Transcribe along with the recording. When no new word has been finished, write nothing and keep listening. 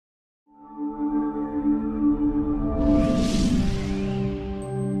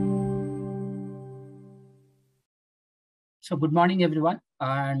So good morning, everyone,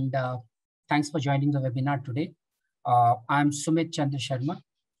 and thanks for joining the webinar today. I'm Sumit Chandra Sharma,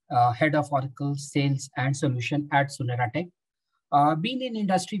 Head of Oracle Sales and Solution at Suneratech. Been in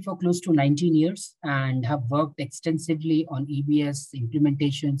industry for close to 19 years and have worked extensively on EBS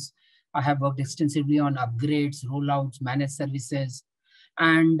implementations. I have worked extensively on upgrades, rollouts, managed services.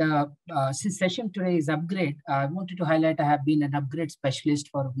 And since session today is upgrade, I wanted to highlight I have been an upgrade specialist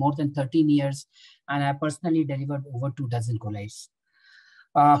for more than 13 years, and I personally delivered over 24 go-lives.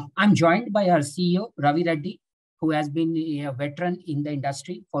 I'm joined by our CEO, Ravi Reddy, who has been a veteran in the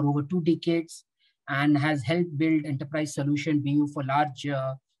industry for over 2 decades and has helped build enterprise solution BU for large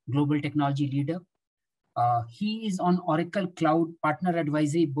global technology leader. He is on Oracle Cloud Partner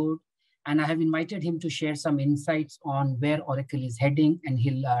Advisory Board, and I have invited him to share some insights on where Oracle is heading, and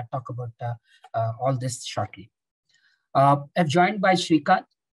he'll talk about all this shortly. I'm joined by Shrikant,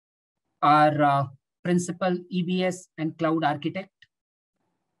 our principal EBS and cloud architect,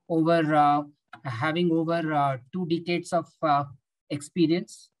 having over 2 decades of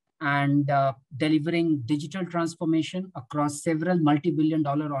experience and delivering digital transformation across several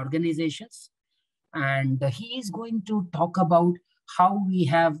multi-billion-dollar organizations. And he is going to talk about how we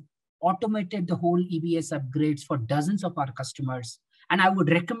have automated the whole EBS upgrades for dozens of our customers. And I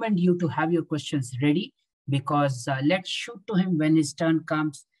would recommend you to have your questions ready, because let's shoot to him when his turn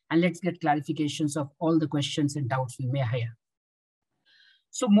comes, and let's get clarifications of all the questions and doubts we may have.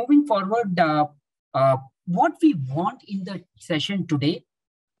 So moving forward, what we want in the session today,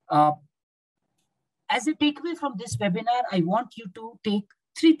 as a takeaway from this webinar, I want you to take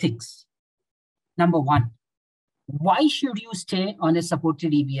 3 things. Number 1, why should you stay on a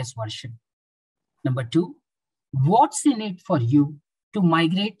supported EBS version? Number 2, what's in it for you to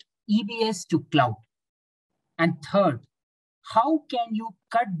migrate EBS to cloud? And third, how can you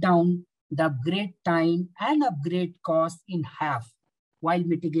cut down the upgrade time and upgrade cost in half while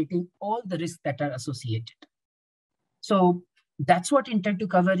mitigating all the risks that are associated? So that's what I intend to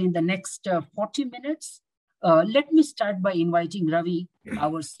cover in the next 40 minutes. Let me start by inviting Ravi,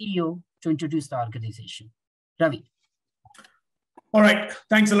 our CEO, to introduce the organization. Ravi. All right.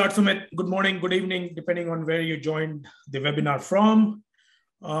 Thanks a lot, Sumit. Good morning, good evening, depending on where you joined the webinar from.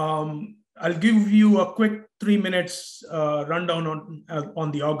 I'll give you a quick 3 minutes rundown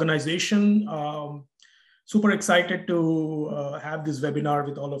on the organization. Super excited to have this webinar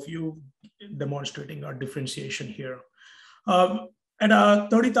with all of you, demonstrating our differentiation here.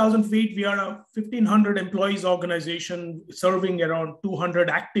 At 30,000 feet, we are a 1,500 employees organization serving around 200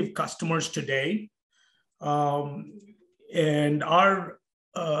 active customers today. And our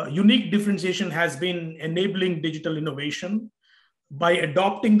unique differentiation has been enabling digital innovation by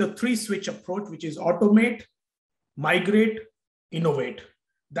adopting the 3-switch approach, which is automate, migrate, innovate.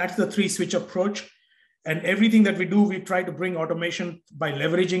 That's the 3-switch approach. And everything that we do, we try to bring automation by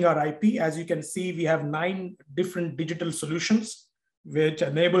leveraging our IP. As you can see, we have 9 different digital solutions which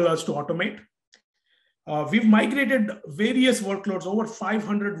enable us to automate. We've migrated various workloads, over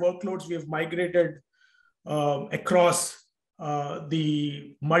 500 workloads we have migrated across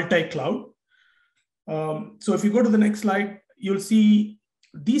the multi-cloud. So if you go to the next slide, you'll see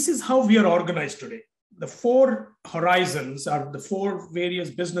this is how we are organized today. The 4 horizons are the 4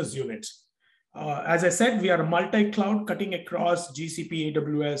 various business units. As I said, we are a multi-cloud cutting across GCP,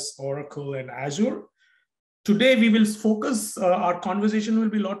 AWS, Oracle, and Azure. Today, we will focus, our conversation will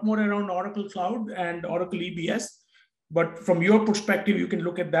be a lot more around Oracle Cloud and Oracle EBS. But from your perspective, you can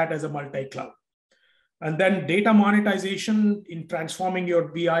look at that as a multi-cloud. And then data monetization in transforming your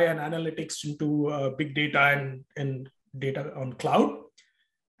BI and analytics into big data and data on cloud.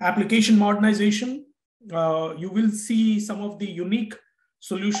 Application modernization, you will see some of the unique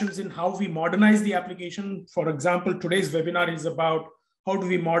solutions in how we modernize the application. For example, today's webinar is about how do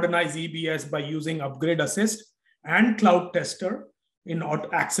we modernize EBS by using Upgrade Assist and Cloud Tester in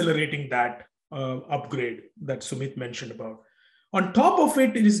accelerating that upgrade that Sumit mentioned about. On top of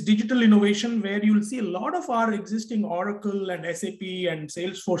it is digital innovation, where you'll see a lot of our existing Oracle and SAP and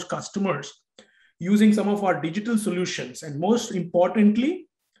Salesforce customers using some of our digital solutions. And most importantly,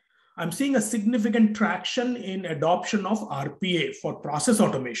 I'm seeing a significant traction in adoption of RPA for process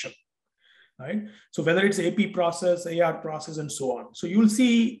automation, right? So whether it's AP process, AR process, and so on. So you'll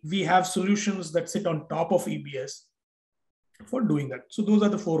see we have solutions that sit on top of EBS for doing that. So those are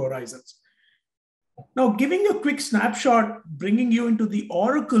the 4 horizons. Now, giving you a quick snapshot, bringing you into the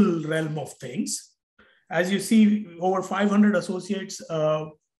Oracle realm of things. As you see, over 500 associates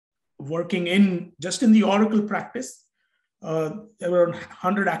working just in the Oracle practice. There are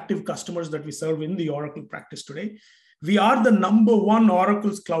 100 active customers that we serve in the Oracle practice today. We are the #1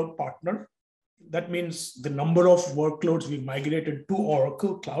 Oracle's cloud partner. That means the number of workloads we migrated to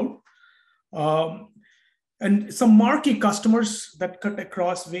Oracle Cloud. And some marquee customers that cut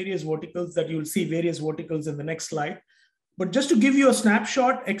across various verticals that you'll see various verticals in the next slide. But just to give you a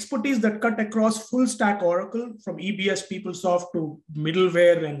snapshot, expertise that cut across full stack Oracle from EBS PeopleSoft to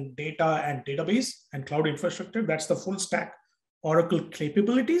middleware and data and database and cloud infrastructure, that's the full stack Oracle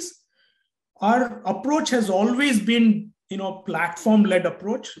capabilities. Our approach has always been, platform-led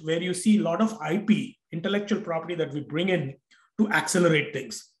approach where you see a lot of IP, intellectual property that we bring in to accelerate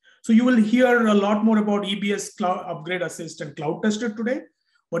things. So you will hear a lot more about EBS Cloud Upgrade Assist and Cloud Tester today.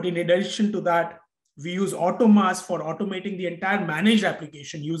 But in addition to that, we use Automas for automating the entire managed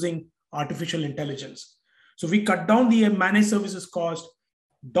application using artificial intelligence. So we cut down the managed services cost.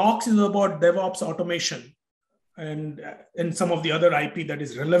 Docs is about DevOps automation and some of the other IP that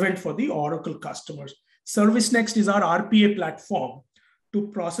is relevant for the Oracle customers. ServiceNext is our RPA platform to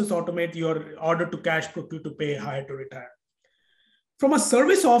process, automate your order to cash, procure to pay, hire to retire. From a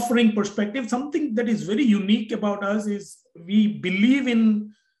service offering perspective, something that is very unique about us is we believe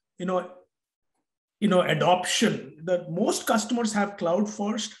in, adoption. That most customers have cloud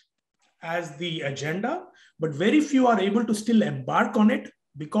first as the agenda, but very few are able to still embark on it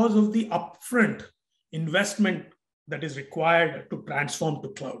because of the upfront investment that is required to transform to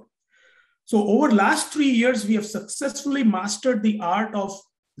cloud. So over the last 3 years, we have successfully mastered the art of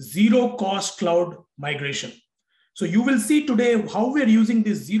zero-cost cloud migration. So you will see today how we're using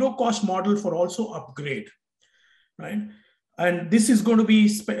this zero-cost model for also upgrade, right? And this is going to be,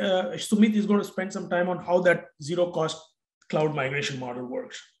 Sumit is going to spend some time on how that zero-cost cloud migration model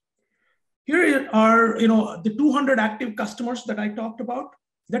works. Here are, the 200 active customers that I talked about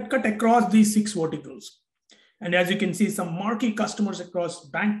that cut across these 6 verticals. And as you can see, some marquee customers across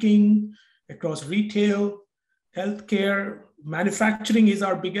banking, across retail, healthcare, manufacturing is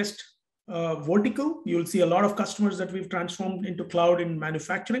our biggest vertical. You'll see a lot of customers that we've transformed into cloud in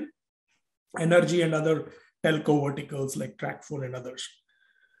manufacturing, energy, and other telco verticals like Track4 and others.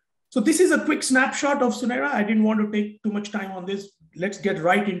 So this is a quick snapshot of Sunera. I didn't want to take too much time on this. Let's get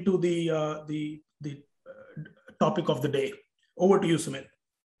right into the topic of the day. Over to you, Sumit.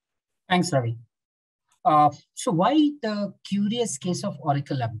 Thanks, Ravi. So why the curious case of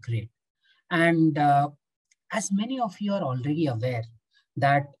Oracle Upgrade? And as many of you are already aware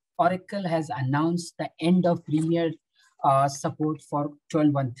that Oracle has announced the end of Premier support for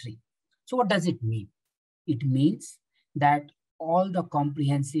 12.1.3. So what does it mean? It means that all the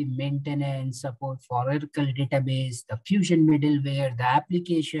comprehensive maintenance support for Oracle database, the Fusion middleware, the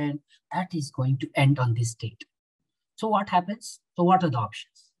application, that is going to end on this date. So what happens? So what are the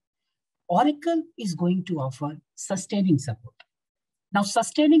options? Oracle is going to offer sustaining support. Now,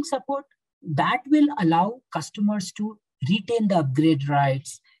 sustaining support, that will allow customers to retain the upgrade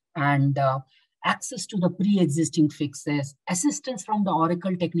rights and access to the pre-existing fixes, assistance from the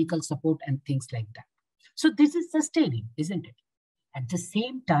Oracle technical support and things like that. So this is sustaining, isn't it? At the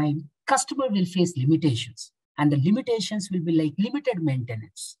same time, customer will face limitations, and the limitations will be like limited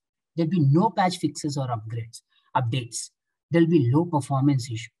maintenance. There'll be no patch fixes or updates. There'll be low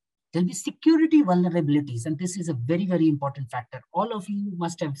performance issue. There'll be security vulnerabilities, and this is a very, very important factor. All of you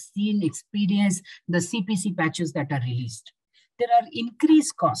must have seen, experienced the CPC patches that are released. There are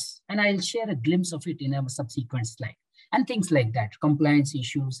increased costs, and I'll share a glimpse of it in a subsequent slide, and things like that, compliance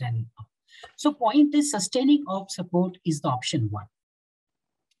issues. And so point is, sustaining of support is the option 1.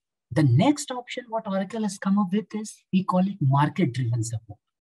 The next option, what Oracle has come up with is, we call it market-driven support.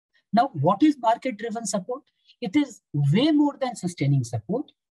 Now, what is market-driven support? It is way more than sustaining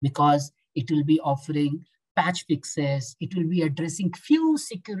support, because it will be offering patch fixes, it will be addressing few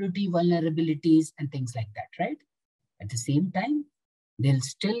security vulnerabilities and things like that, right? At the same time, there'll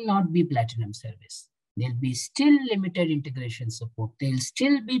still not be platinum service. There'll be still limited integration support. There'll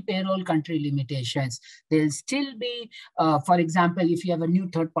still be payroll country limitations. There'll still be, for example, if you have a new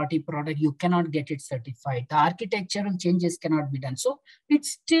third-party product, you cannot get it certified. The architectural changes cannot be done. So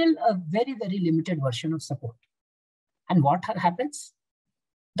it's still a very, very limited version of support. And what happens?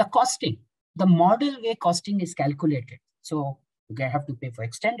 The costing, the model way costing is calculated. So you have to pay for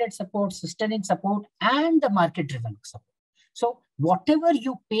extended support, sustaining support, and the market-driven support. So whatever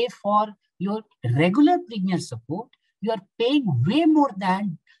you pay for your regular Premier support, you are paying way more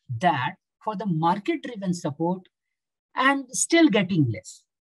than that for the market-driven support and still getting less.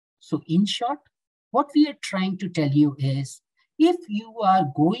 So in short, what we are trying to tell you is, if you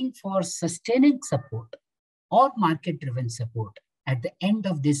are going for sustaining support or market-driven support, at the end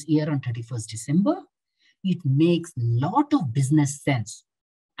of this year on 31st December, it makes a lot of business sense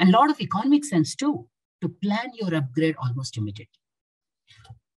and a lot of economic sense too to plan your upgrade almost immediately.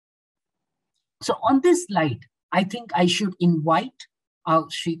 So on this slide, I think I should invite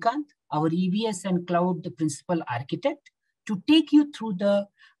Shrikant, our EBS and cloud principal architect, to take you through the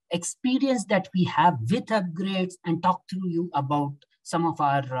experience that we have with upgrades and talk to you about some of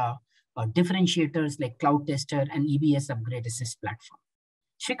our differentiators like Cloud Tester and EBS Upgrade Assist platform.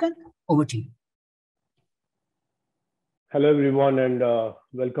 Shrikant, over to you. Hello, everyone, and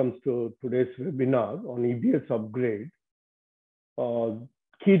welcome to today's webinar on EBS Upgrade.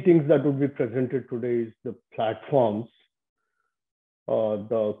 Key things that will be presented today is the platforms,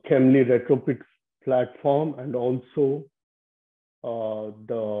 the Chemly retrofit platform, and also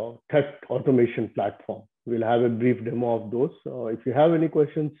the test automation platform. We'll have a brief demo of those. If you have any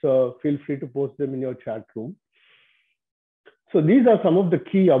questions, feel free to post them in your chat room. So these are some of the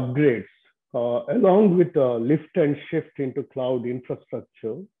key upgrades, along with lift and shift into cloud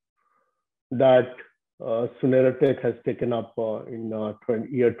infrastructure that Suneratech has taken up in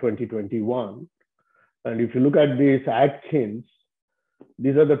year 2021. And if you look at these add-ins,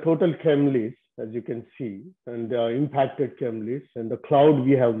 these are the total Chemlys, as you can see, and they are impacted Chemlys, and the cloud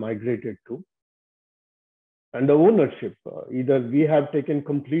we have migrated to. And the ownership, either we have taken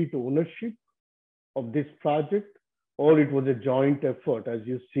complete ownership of this project, or it was a joint effort, as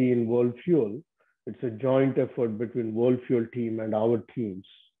you see in World Fuel. It's a joint effort between World Fuel team and our teams.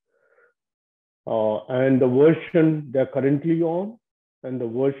 And the version they're currently on, and the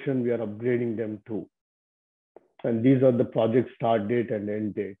version we are upgrading them to. And these are the project start date and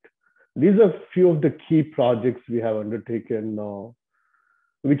end date. These are few of the key projects we have undertaken,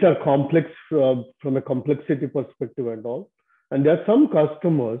 which are complex from a complexity perspective and all. And there are some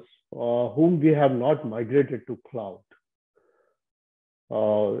customers whom we have not migrated to cloud.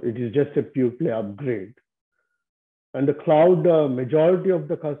 It is just a pure play upgrade. And the cloud, majority of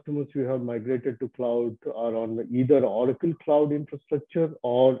the customers we have migrated to cloud are on either Oracle Cloud Infrastructure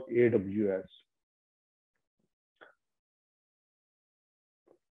or AWS.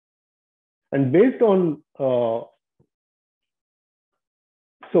 And based on,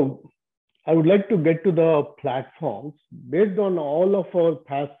 so I would like to get to the platforms. Based on all of our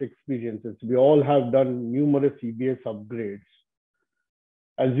past experiences, we all have done numerous EBS upgrades.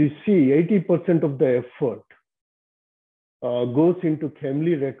 As you see, 80% of the effort goes into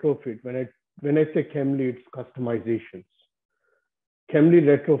Chemly retrofit. When I say Chemly, it's customizations. Chemly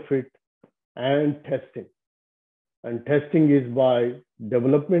retrofit and testing. And testing is by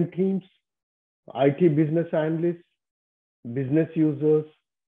development teams, IT business analysts, business users,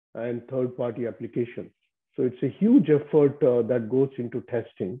 and third-party applications. So it's a huge effort that goes into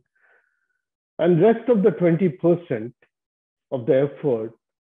testing. And rest of the 20% of the effort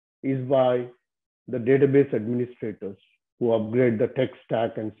is by the database administrators who upgrade the tech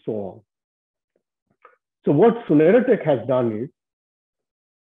stack and so on. So what Suneratech has done is,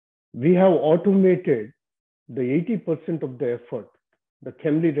 we have automated the 80% of the effort, the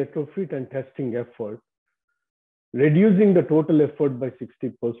Chemly retrofit and testing effort, reducing the total effort by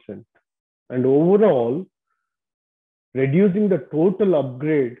 60%. And overall, reducing the total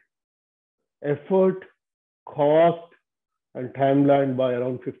upgrade effort, cost, and timeline by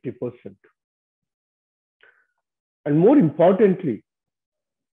around 50%. And more importantly,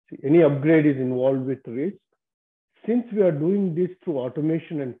 any upgrade is involved with risk. Since we are doing this through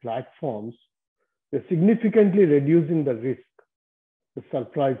automation and platforms, we're significantly reducing the risk, the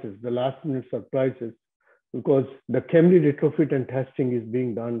surprises, the last minute surprises, because the Chemly retrofit and testing is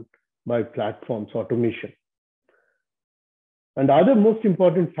being done by platforms, automation. And the other most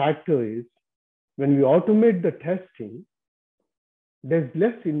important factor is, when we automate the testing, there's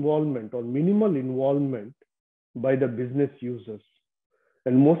less involvement or minimal involvement by the business users.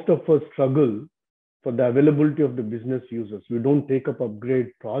 And most of us struggle for the availability of the business users. We don't take up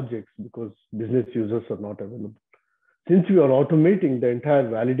upgrade projects because business users are not available. Since we are automating the entire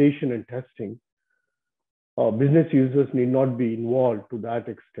validation and testing, business users need not be involved to that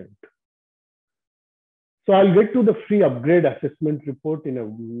extent. So I'll get to the free upgrade assessment report in a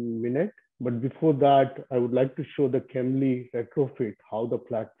minute. But before that, I would like to show the Chemly retrofit, how the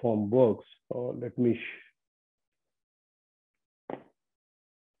platform works. Let me.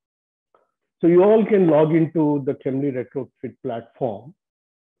 So you all can log into the Chemly retrofit platform.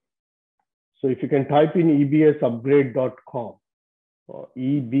 So if you can type in ebsupgrade.com or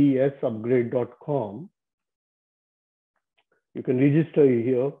ebsupgrade.com, you can register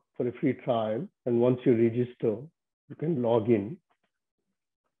here for a free trial. And once you register, you can log in.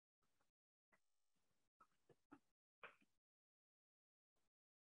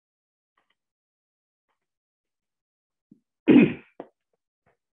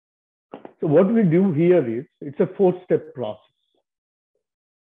 So what we do here is, it's a 4-step process.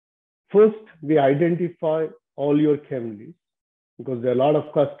 First, we identify all your chem lists, because there are a lot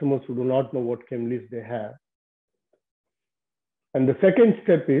of customers who do not know what chem lists they have. And the second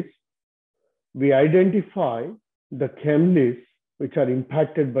step is we identify the chem lists which are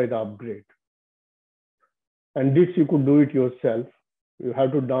impacted by the upgrade. And this you could do it yourself. You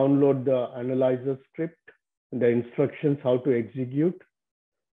have to download the analyzer script and the instructions how to execute.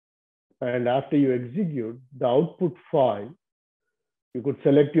 And after you execute the output file, you could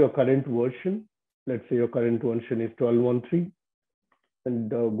select your current version. Let's say your current version is 12.13, and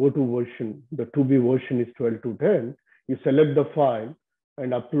go to version, the to-be version is 12.2.10. You select the file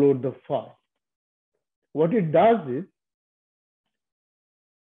and upload the file. What it does is,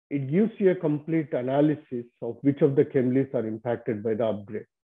 it gives you a complete analysis of which of the chem lists are impacted by the upgrade.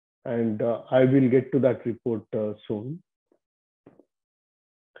 And I will get to that report soon.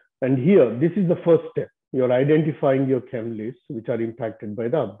 And here, this is the first step. You're identifying your chem lists which are impacted by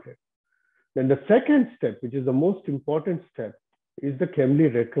the upgrade. Then the second step, which is the most important step, is the chem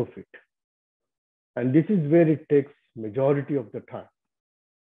list retrofit. And this is where it takes majority of the time.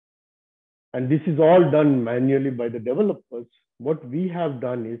 And this is all done manually by the developers. What we have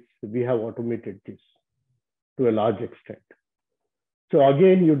done is we have automated this to a large extent. So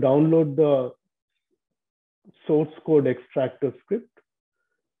again, you download the source code extractor script.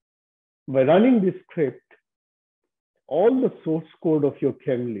 By running this script, all the source code of your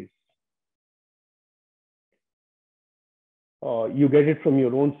chem list, you get it from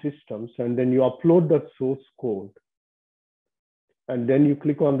your own systems, and then you upload that source code. And then you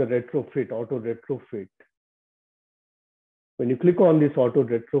click on the retrofit, auto retrofit. When you click on this auto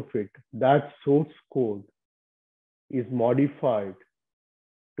retrofit, that source code is modified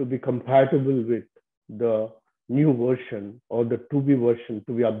to be compatible with the new version or the to-be version,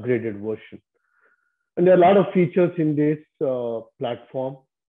 to be upgraded version. And there are a lot of features in this platform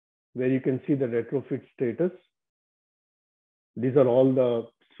where you can see the retrofit status. These are all the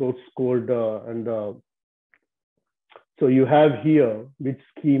source code so you have here with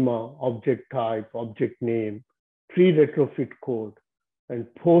schema, object type, object name, pre-retrofit code, and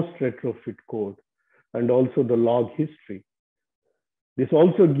post-retrofit code, and also the log history. This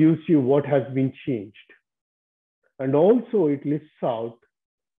also gives you what has been changed. And also it lists out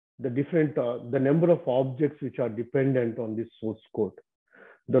the different, the number of objects which are dependent on this source code.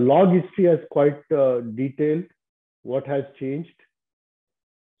 The log history has quite detailed what has changed.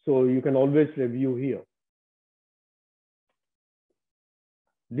 So you can always review here.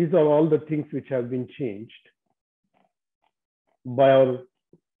 These are all the things which have been changed by our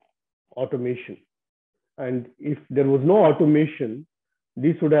automation. And if there was no automation,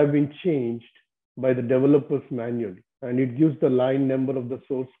 this would have been changed by the developers manually. And it gives the line number of the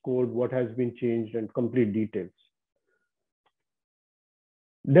source code, what has been changed, and complete details.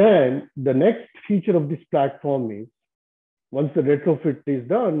 Then the next feature of this platform is, once the retrofit is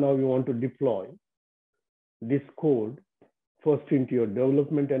done, now you want to deploy this code first into your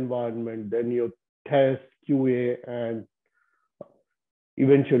development environment, then your test, QA, and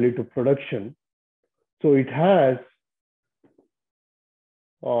eventually to production. So it has,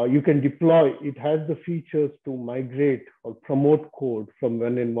 you can deploy, it has the features to migrate or promote code from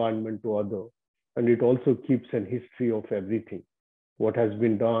one environment to other. And it also keeps a history of everything, what has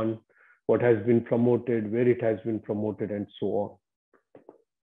been done, what has been promoted, where it has been promoted, and so on.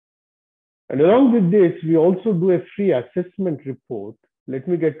 And along with this, we also do a free assessment report. Let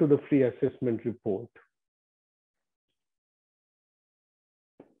me get to the free assessment report.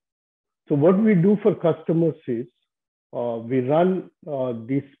 So what we do for customers is, we run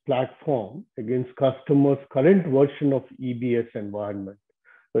this platform against customers' current version of EBS environment,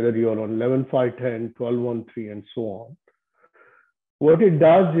 whether you're on 11.5.10, 12.13, and so on. What it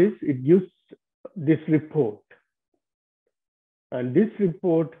does is it gives this report. And this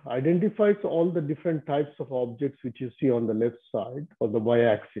report identifies all the different types of objects which you see on the left side or the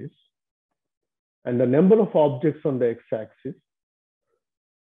y-axis, and the number of objects on the x-axis.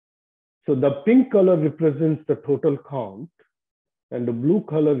 So the pink color represents the total count, and the blue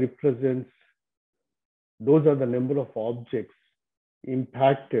color represents, those are the number of objects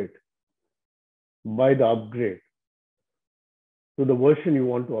impacted by the upgrade to the version you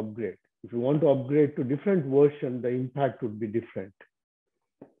want to upgrade. If you want to upgrade to different version, the impact would be different.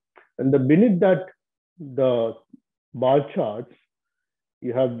 And beneath that, the bar charts,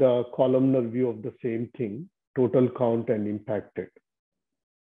 you have the columnar view of the same thing, total count and impacted.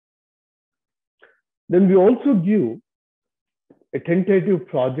 Then we also give a tentative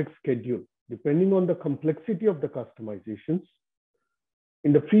project schedule. Depending on the complexity of the customizations,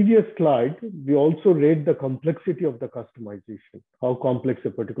 In the previous slide, we also rate the complexity of the customization, how complex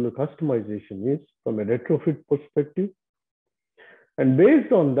a particular customization is from a retrofit perspective. And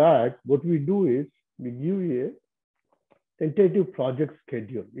based on that, what we do is we give you a tentative project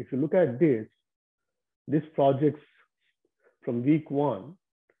schedule. If you look at this project's from week 1,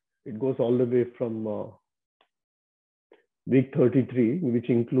 it goes all the way from week 33, which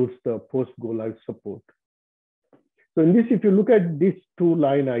includes the post-go live support. So in this, if you look at these 2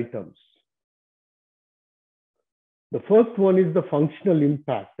 line items, the first one is the functional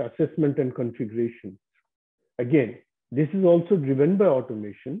impact, assessment and configuration. Again, this is also driven by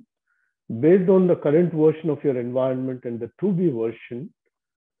automation. Based on the current version of your environment and the to-be version,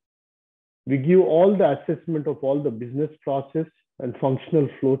 we give all the assessment of all the business process and functional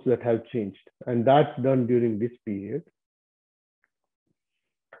flows that have changed. And that's done during this period.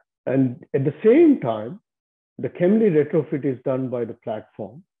 And at the same time, the Chemly retrofit is done by the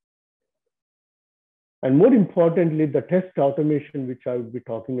platform. And more importantly, the test automation, which I will be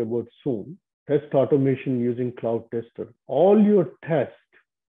talking about soon, test automation using Cloud Tester. All your test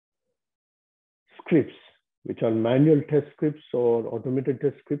scripts, which are manual test scripts or automated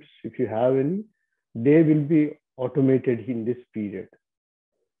test scripts, if you have any, they will be automated in this period.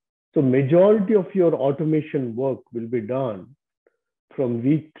 So majority of your automation work will be done from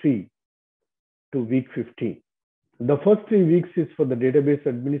week 3 to week 15. The first 3 weeks is for the database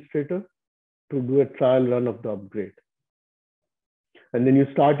administrator to do a trial run of the upgrade. And then you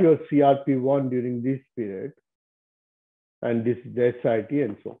start your CRP1 during this period, and this is the SIT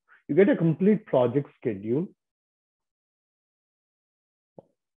and so on. You get a complete project schedule,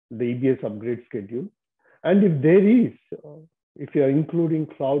 the EBS upgrade schedule. And if there is, if you are including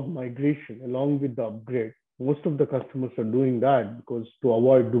cloud migration along with the upgrade, most of the customers are doing that because to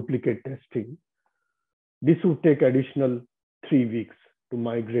avoid duplicate testing, this would take additional 3 weeks to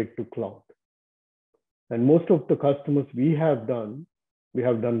migrate to cloud. And most of the customers we have done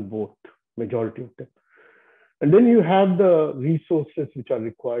both, majority of them. And then you have the resources which are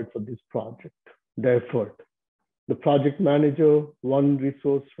required for this project, the effort. The project manager, 1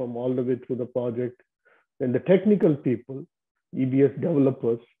 resource from all the way through the project. Then the technical people, EBS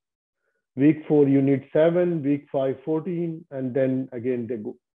developers. Week 4, you need 7, week 5, 14, and then again they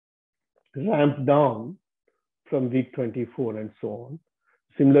go ramp down from week 24 and so on.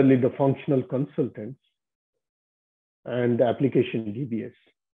 Similarly, the functional consultants and the application DBS.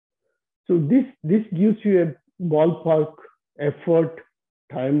 So this gives you a ballpark effort,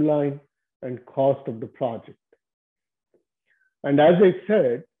 timeline, and cost of the project. And as I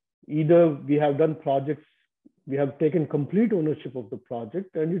said, either we have done projects, we have taken complete ownership of the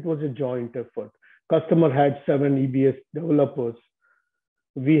project, and it was a joint effort. Customer had 7 EBS developers.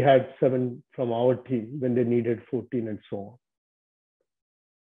 We had 7 from our team when they needed 14 and so on.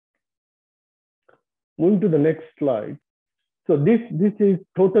 Moving to the next slide. So this is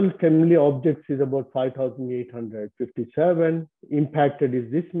total Chemly objects is about 5,857. Impacted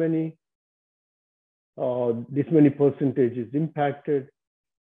is this many percentage is impacted.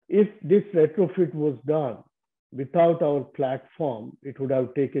 If this retrofit was done without our platform, it would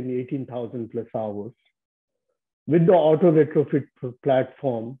have taken 18,000 plus hours. With the auto retrofit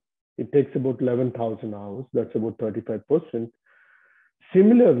platform, it takes about 11,000 hours. That's about 35%.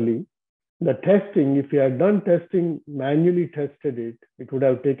 Similarly, the testing, if you had done testing, manually tested it, it would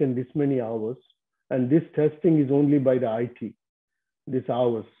have taken this many hours. And this testing is only by the IT, these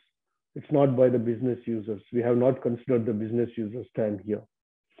hours. It's not by the business users. We have not considered the business users' time here.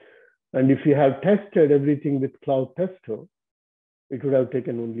 And if you have tested everything with Cloud Tester, it would have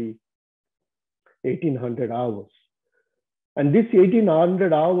taken only 1,800 hours. And this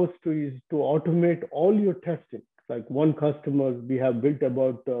 1,800 hours is to automate all your testing. Like one customer, we have built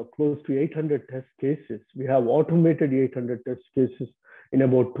about close to 800 test cases. We have automated 800 test cases in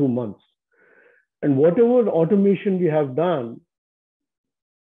about 2 months. And whatever automation we have done,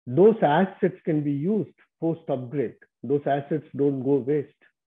 those assets can be used post-upgrade. Those assets don't go waste.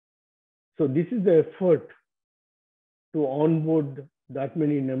 So this is the effort to onboard that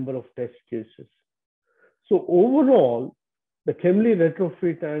many number of test cases. So overall, the Chemly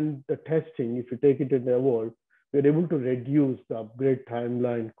retrofit and the testing, if you take it in the world, we're able to reduce the upgrade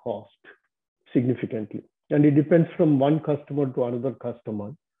timeline cost significantly. And it depends from one customer to another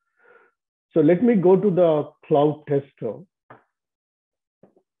customer. So let me go to the Cloud Tester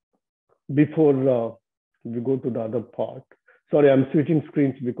before we go to the other part. Sorry, I'm switching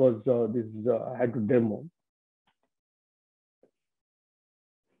screens because I had to demo.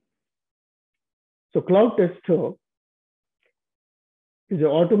 So Cloud Tester is an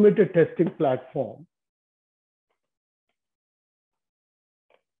automated testing platform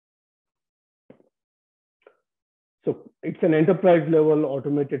So it's an enterprise level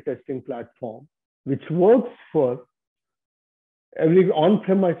automated testing platform, which works for every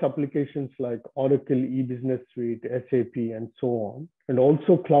on-premise applications like Oracle, eBusiness Suite, SAP, and so on, and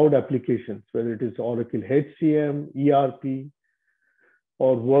also cloud applications, whether it is Oracle HCM, ERP,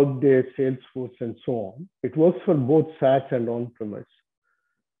 or Workday, Salesforce, and so on. It works for both SaaS and on-premise.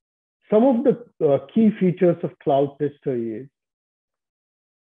 Some of the key features of Cloud Tester is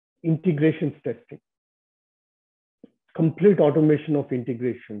integrations testing, complete automation of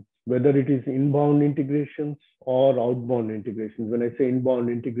integrations, whether it is inbound integrations or outbound integrations. When I say inbound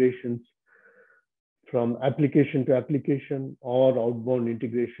integrations, from application to application, or outbound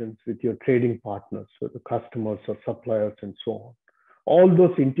integrations with your trading partners, so the customers or suppliers and so on. All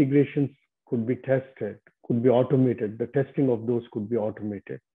those integrations could be tested, could be automated. The testing of those could be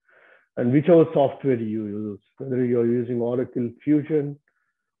automated. And whichever software you use, whether you're using Oracle Fusion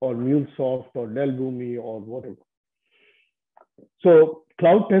or MuleSoft or Dell Boomi or whatever. So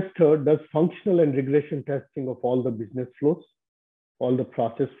Cloud Tester does functional and regression testing of all the business flows, all the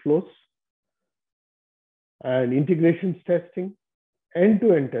process flows, and integrations testing,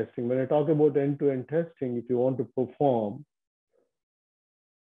 end-to-end testing. When I talk about end-to-end testing, if you want to perform,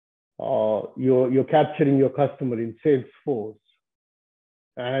 you're capturing your customer in Salesforce,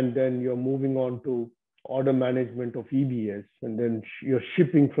 and then you're moving on to order management of EBS, and then you're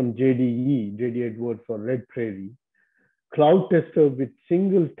shipping from JDE, JD Edwards or Red Prairie. Cloud Tester with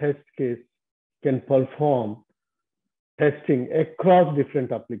single test case can perform testing across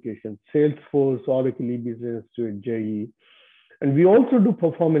different applications, Salesforce, Oracle eBusiness Suite, JE. And we also do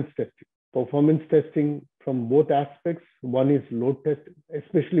performance testing from both aspects. One is load testing,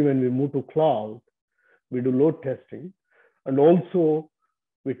 especially when we move to cloud, we do load testing. And also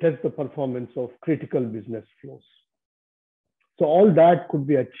we test the performance of critical business flows. So all that could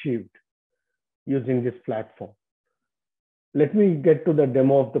be achieved using this platform. Let me get to the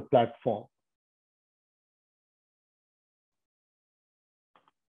demo of the platform.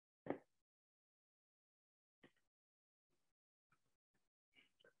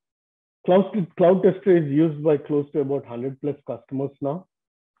 Cloud Tester is used by close to about 100 plus customers now.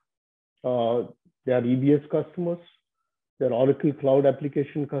 They are EBS customers, they are Oracle Cloud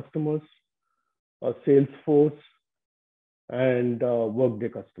Application customers, Salesforce, and Workday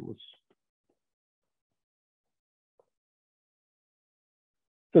customers.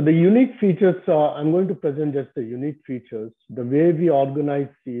 So the unique features, I'm going to present just the unique features. The way we organize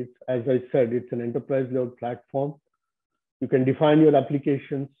these, as I said, it's an enterprise level platform. You can define your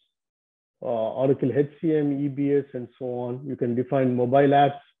applications, Oracle HCM, EBS, and so on. You can define mobile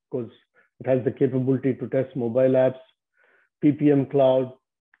apps because it has the capability to test mobile apps, PPM Cloud,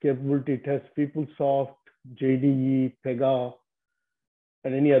 capability to test PeopleSoft, JDE, Pega,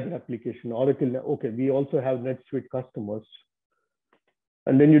 and any other application. Oracle, okay, we also have NetSuite customers.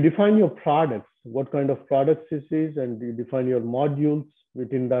 And then you define your products, what kind of products this is, and you define your modules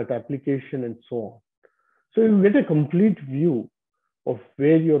within that application and so on. So you get a complete view of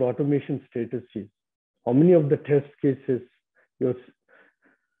where your automation status is. How many of the test cases you're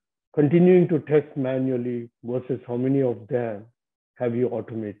continuing to test manually versus how many of them have you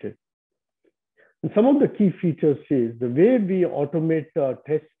automated. And some of the key features is the way we automate a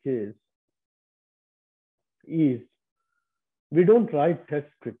test case is we don't write test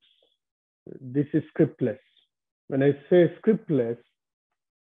scripts. This is scriptless. When I say scriptless,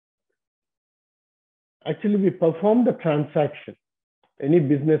 actually we perform the transaction, any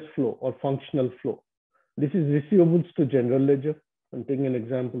business flow or functional flow. This is receivables to general ledger. I'm taking an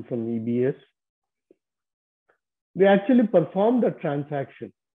example from EBS. We actually perform the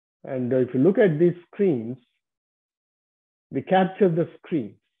transaction. And if you look at these screens, we capture the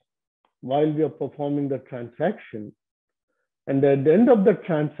screens while we are performing the transaction. And at the end of the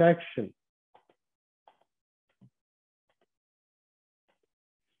transaction,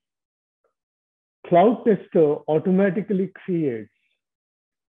 Cloud Tester automatically creates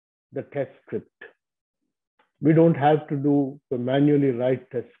the test script. We don't have to manually write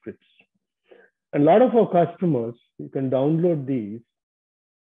test scripts. And a lot of our customers, you can download these.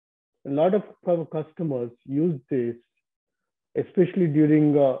 A lot of our customers use this, especially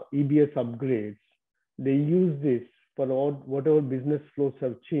during EBS upgrades. They use this for whatever business flows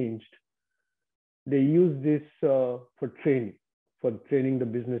have changed. They use this for training the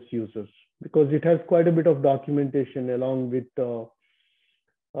business users, because it has quite a bit of documentation along with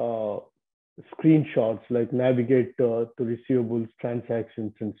screenshots like navigate to receivables,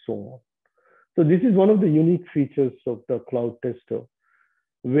 transactions, and so on. So this is one of the unique features of the Cloud Tester,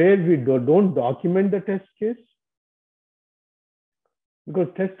 where we don't document the test case, because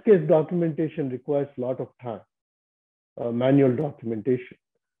test case documentation requires a lot of time. manual documentation.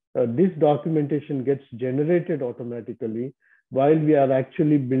 This documentation gets generated automatically while we are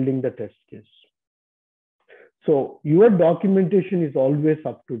actually building the test case. So your documentation is always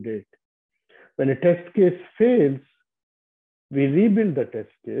up to date. When a test case fails, we rebuild the test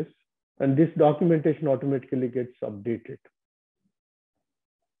case, and this documentation automatically gets updated.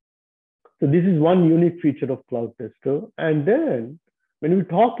 So this is one unique feature of Cloud Tester. And then when we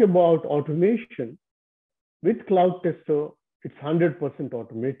talk about automation, with Cloud Tester, it's 100%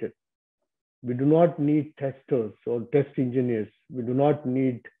 automated. We do not need testers or test engineers. We do not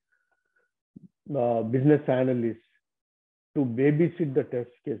need business analysts to babysit the test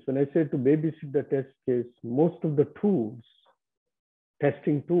case. When I say to babysit the test case, most of the tools,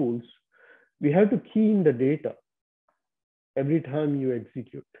 testing tools, we have to key in the data every time you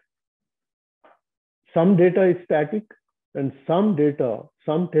execute. Some data is static, and some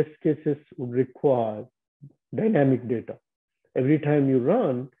test cases would require dynamic data. Every time you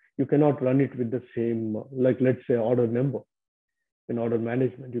run, you cannot run it with the same, like let's say order number. In order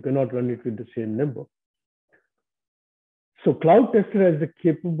management, you cannot run it with the same number. So Cloud Tester has the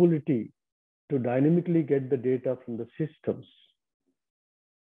capability to dynamically get the data from the systems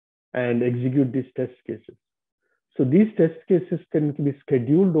and execute these test cases. So these test cases can be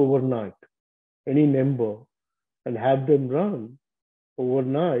scheduled overnight, any number, and have them run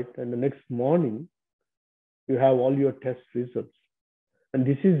overnight, and the next morning, you have all your test results. And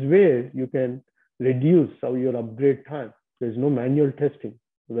this is where you can reduce your upgrade time. There's no manual testing,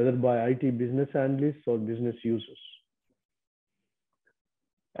 whether by IT business analysts or business users.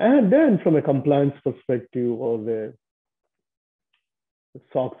 And then from a compliance perspective, or the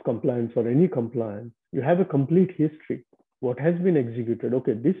SOX compliance or any compliance, you have a complete history. What has been executed?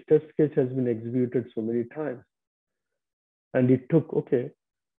 Okay, this test case has been executed so many times. And it took, okay,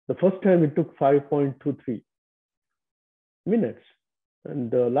 the first time it took 5.23 minutes.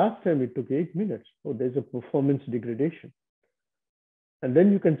 And the last time it took 8 minutes. So there's a performance degradation. And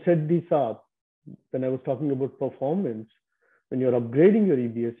then you can set this up. When I was talking about performance, when you're upgrading your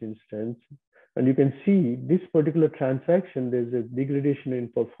EBS instance, and you can see this particular transaction, there's a degradation in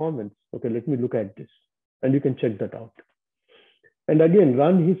performance. Okay, let me look at this. And you can check that out. And again,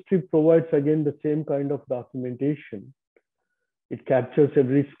 run history provides again the same kind of documentation. It captures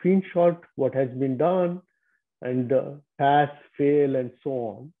every screenshot, what has been done, and pass, fail, and so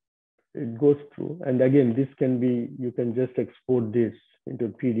on. It goes through. And again, this can be, you can just export this into a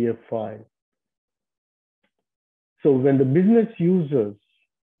PDF file. So when the business users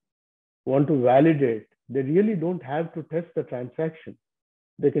want to validate, they really don't have to test the transaction.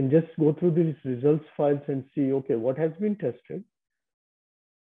 They can just go through these results files and see, okay, what has been tested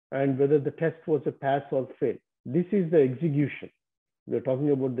and whether the test was a pass or fail. This is the execution. We're talking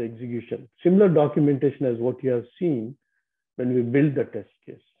about the execution. Similar documentation as what you have seen when we build the test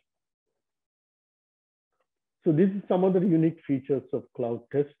case. So this is some other unique features of Cloud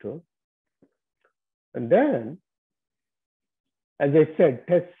Tester. And then, as I said,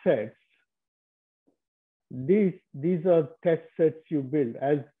 test sets. These are test sets you build.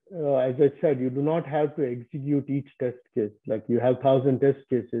 As I said, you do not have to execute each test case. Like you have 1,000 test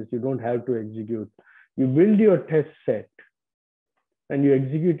cases, you don't have to execute. You build your test set and you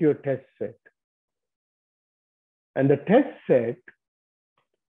execute your test set. And the test set,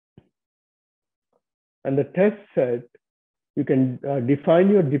 you can define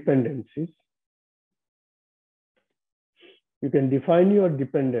your dependencies. You can define your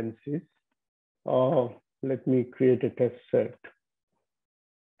dependencies. Let me create a test set.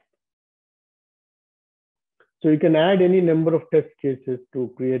 So you can add any number of test cases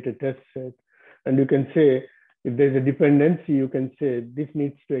to create a test set. And you can say, if there's a dependency, you can say this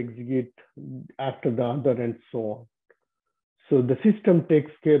needs to execute after the other and so on. So the system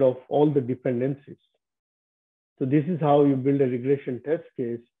takes care of all the dependencies. So this is how you build a regression test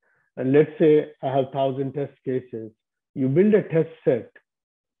case. And let's say I have 1,000 test cases. You build a test set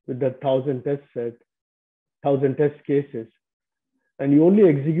with that 1,000 test cases, and you only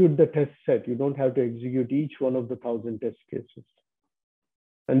execute the test set. You don't have to execute each one of the 1,000 test cases.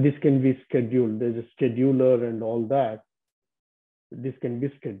 And this can be scheduled. There's a scheduler and all that. This can be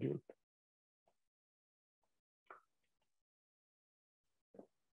scheduled.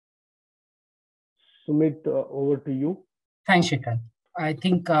 Sumit, over to you. Thanks, Shrikant. I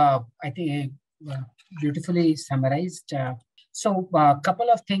think beautifully summarized. So a couple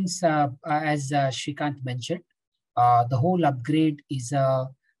of things, as Shrikant mentioned, the whole upgrade is a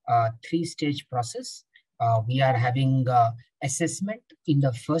 3-stage process. We are having assessment in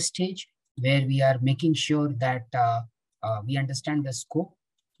the first stage, where we are making sure that we understand the scope.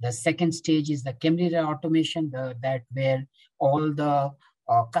 The second stage is the camera automation, that where all the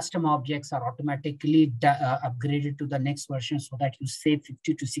custom objects are automatically upgraded to the next version so that you save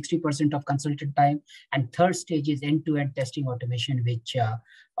 50 to 60% of consultant time. And third stage is end-to-end testing automation, which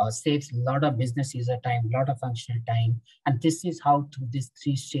saves a lot of business user time, a lot of functional time. And this is how through this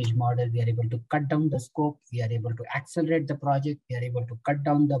three-stage model, we are able to cut down the scope, we are able to accelerate the project, we are able to cut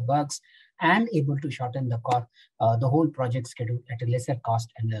down the bugs, and able to shorten the cost, the whole project schedule at a lesser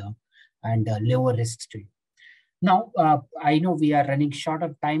cost and lower risks to you. Now, I know we are running short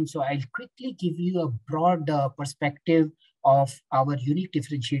of time, so I'll quickly give you a broad perspective of our unique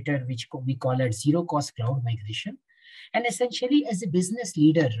differentiator, which we call it zero cost cloud migration. And essentially, as a business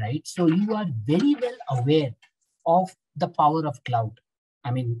leader, right, so you are very well aware of the power of cloud.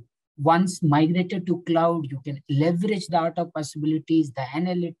 I mean, once migrated to cloud, you can leverage the art of possibilities, the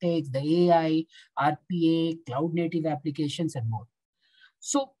analytics, the AI, RPA, cloud native applications, and more.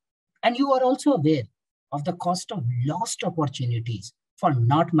 So, and you are also aware of the cost of lost opportunities for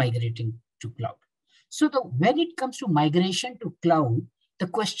not migrating to cloud. So when it comes to migration to cloud, the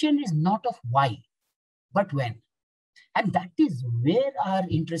question is not of why, but when. And that is where our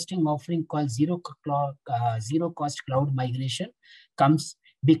interesting offering called zero cost cloud migration comes,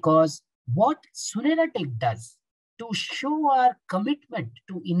 because what Suneratech does to show our commitment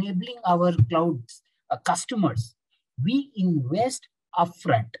to enabling our cloud customers, we invest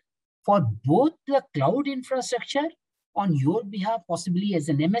upfront for both the cloud infrastructure on your behalf, possibly as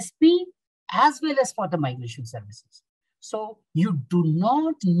an MSP, as well as for the migration services. So you do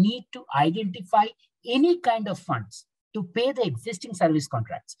not need to identify any kind of funds to pay the existing service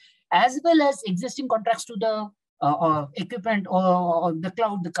contracts, as well as existing contracts to the equipment or the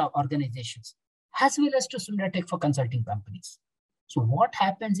cloud organizations, as well as to Suneratech for consulting companies. So what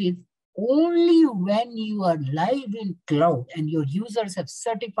happens is, only when you are live in cloud and your users have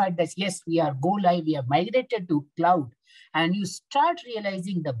certified that, yes, we are go live, we are migrated to cloud, and you start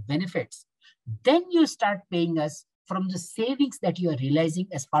realizing the benefits, then you start paying us from the savings that you are realizing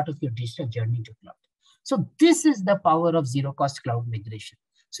as part of your digital journey to cloud. So this is the power of zero cost cloud migration.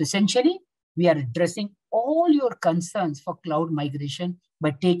 So essentially, we are addressing all your concerns for cloud migration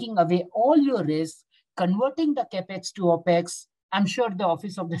by taking away all your risks, converting the CapEx to OpEx. I'm sure the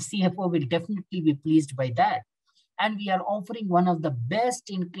office of the CFO will definitely be pleased by that. And we are offering one of the best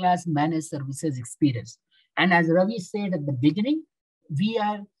in class managed services experience. And as Ravi said at the beginning, we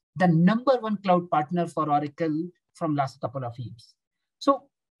are the #1 cloud partner for Oracle from last couple of years. So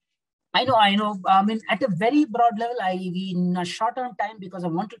I know. I mean, at a very broad level, we in a short on time because I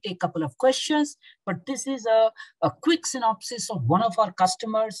want to take a couple of questions, but this is a quick synopsis of one of our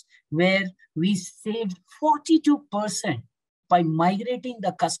customers where we saved 42% by migrating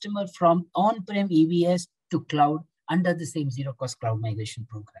the customer from on-prem EBS to cloud under the same zero cost cloud migration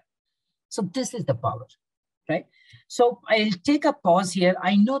program. So this is the power, right? So I'll take a pause here.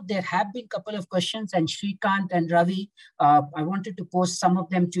 I know there have been a couple of questions, and Shrikant and Ravi, I wanted to post some of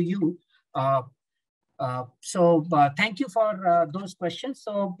them to you. So thank you for those questions.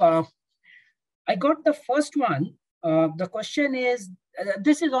 So I got the first one. The question is,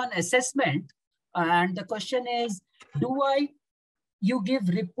 this is on assessment. And the question is, you give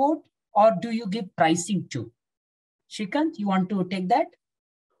report or do you give pricing too? Shrikant, you want to take that?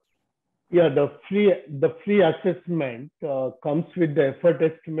 Yeah, the free assessment comes with the effort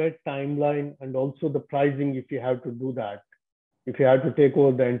estimate, timeline, and also the pricing if you have to do that, if you have to take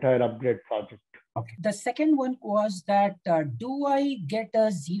over the entire upgrade project. Okay. The second one was that, do I get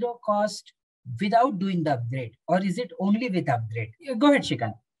a zero cost without doing the upgrade, or is it only with upgrade? Go ahead,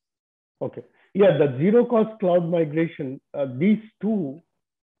 Shrikant. Okay. Yeah, the zero cost cloud migration, these two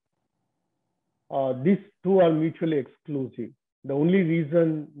are mutually exclusive. The only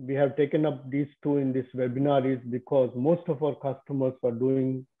reason we have taken up these two in this webinar is because most of our customers are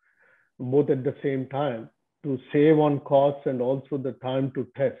doing both at the same time to save on costs and also the time to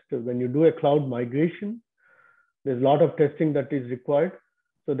test. When you do a cloud migration, there's a lot of testing that is required.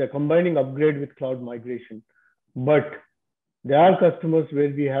 So they're combining upgrade with cloud migration. But there are customers where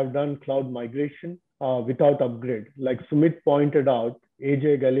we have done cloud migration without upgrade. Like Sumit pointed out,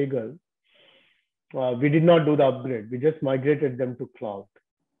 AJ Gallagher, we did not do the upgrade. We just migrated them to cloud.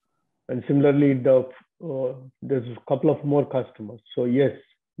 And similarly, there's a couple of more customers. So yes,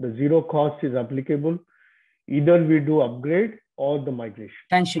 the zero cost is applicable. Either we do upgrade or the migration.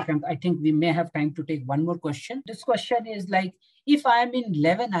 Thanks, Shrikant. I think we may have time to take one more question. This question is like, if I am in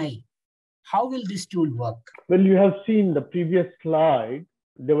 11i, how will this tool work? Well, you have seen the previous slide.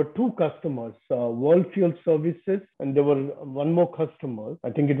 there were two customers, World Fuel Services, and there were one more customer. I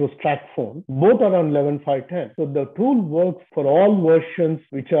think it was TrackPhone. Both are on 11.5.10. So the tool works for all versions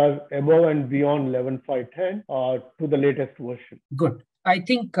which are above and beyond 11.5.10 to the latest version. Good. I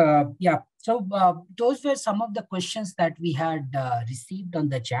think, yeah. So those were some of the questions that we had received on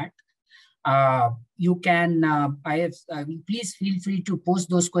the chat. You can, please feel free to post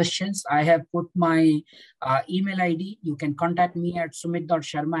those questions. I have put my email ID. You can contact me at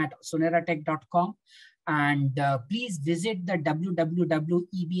sumit.sharma@suneratech.com. And please visit the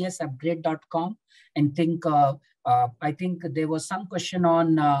www.ebsupgrade.com and think, I think there was some question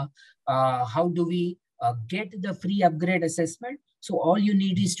on how do we get the free upgrade assessment. So all you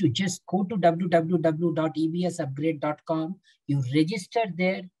need is to just go to www.ebsupgrade.com. You register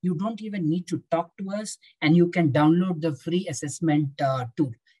there. You don't even need to talk to us, and you can download the free assessment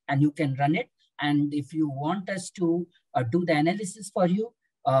tool, and you can run it. And if you want us to do the analysis for you,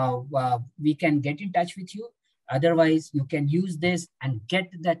 we can get in touch with you. Otherwise, you can use this and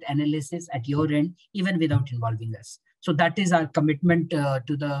get that analysis at your end, even without involving us. So that is our commitment to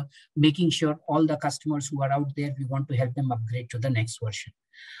the making sure all the customers who are out there, we want to help them upgrade to the next version.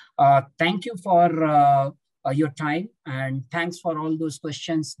 Thank you for your time, and thanks for all those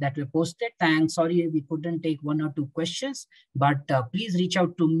questions that were posted. Thanks. Sorry we couldn't take one or two questions, but please reach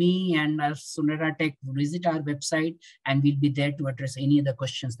out to me and Suneratech. Visit our website, and we'll be there to address any of the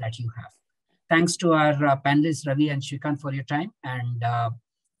questions that you have. Thanks to our panelists Ravi and Shrikant for your time, and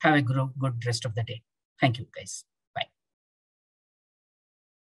have a good rest of the day. Thank you, guys.